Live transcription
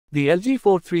The LG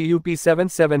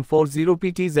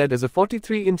 43UP7740PTZ is a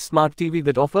 43-inch smart TV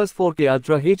that offers 4K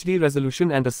Ultra HD resolution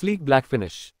and a sleek black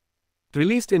finish.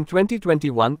 Released in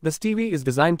 2021, this TV is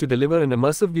designed to deliver an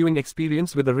immersive viewing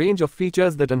experience with a range of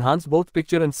features that enhance both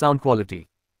picture and sound quality.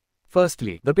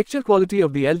 Firstly, the picture quality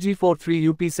of the LG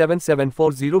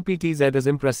 43UP7740PTZ is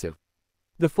impressive.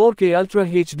 The 4K Ultra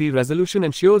HD resolution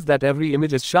ensures that every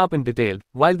image is sharp and detailed,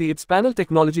 while the ITS panel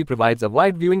technology provides a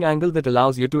wide viewing angle that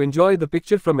allows you to enjoy the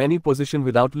picture from any position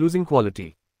without losing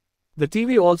quality. The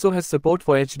TV also has support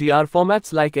for HDR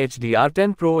formats like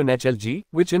HDR10 Pro and HLG,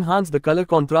 which enhance the color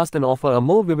contrast and offer a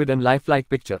more vivid and lifelike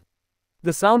picture.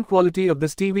 The sound quality of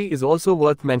this TV is also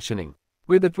worth mentioning.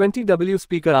 With a 20W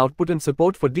speaker output and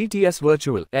support for DTS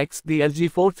Virtual X, the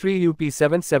LG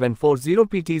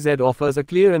 43UP7740PTZ offers a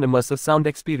clear and immersive sound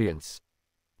experience.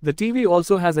 The TV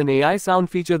also has an AI sound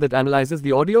feature that analyzes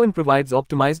the audio and provides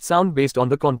optimized sound based on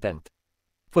the content.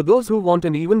 For those who want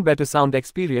an even better sound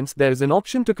experience, there is an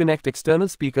option to connect external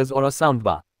speakers or a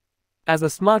soundbar. As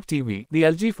a smart TV, the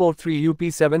LG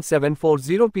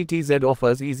 43UP7740PTZ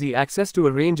offers easy access to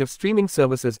a range of streaming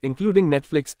services including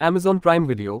Netflix, Amazon Prime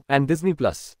Video, and Disney+.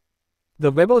 The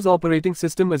webOS operating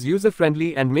system is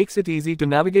user-friendly and makes it easy to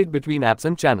navigate between apps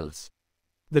and channels.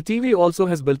 The TV also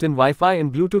has built-in Wi-Fi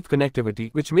and Bluetooth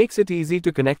connectivity, which makes it easy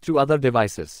to connect to other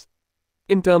devices.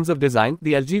 In terms of design,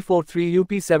 the LG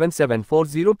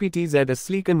 43UP7740PTZ is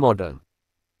sleek and modern.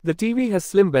 The TV has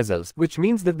slim bezels, which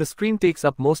means that the screen takes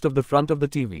up most of the front of the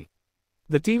TV.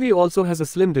 The TV also has a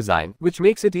slim design, which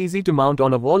makes it easy to mount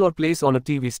on a wall or place on a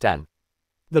TV stand.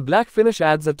 The black finish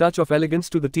adds a touch of elegance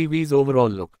to the TV's overall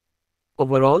look.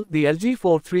 Overall, the LG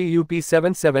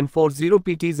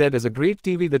 43UP7740PTZ is a great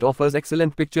TV that offers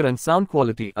excellent picture and sound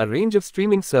quality, a range of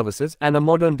streaming services, and a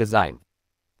modern design.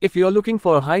 If you're looking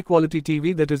for a high-quality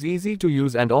TV that is easy to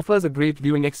use and offers a great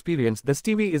viewing experience, this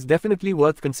TV is definitely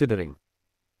worth considering.